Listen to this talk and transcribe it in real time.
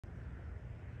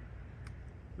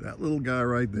That little guy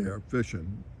right there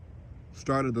fishing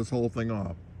started this whole thing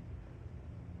off.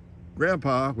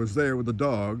 Grandpa was there with the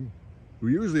dog, who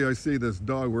usually I see this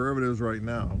dog wherever it is right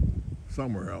now,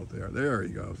 somewhere out there. There he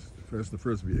goes. There's the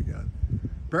frisbee again.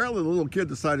 Apparently the little kid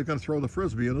decided he's going to throw the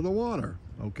frisbee into the water.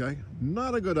 Okay?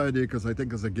 Not a good idea because I think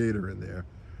there's a gator in there.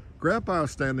 Grandpa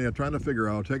is standing there trying to figure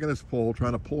out, taking his pole,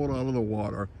 trying to pull it out of the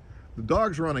water. The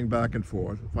dog's running back and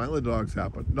forth. Finally the dog's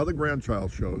happen. Another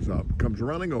grandchild shows up, comes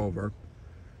running over,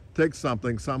 takes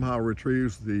something, somehow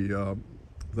retrieves the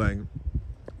thing.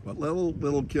 But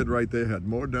little kid right there had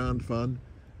more darn fun.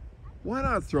 Why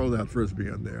not throw that frisbee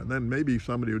in there? And then maybe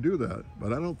somebody would do that.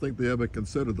 But I don't think they ever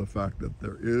considered the fact that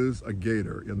there is a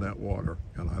gator in that water.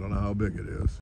 And I don't know how big it is.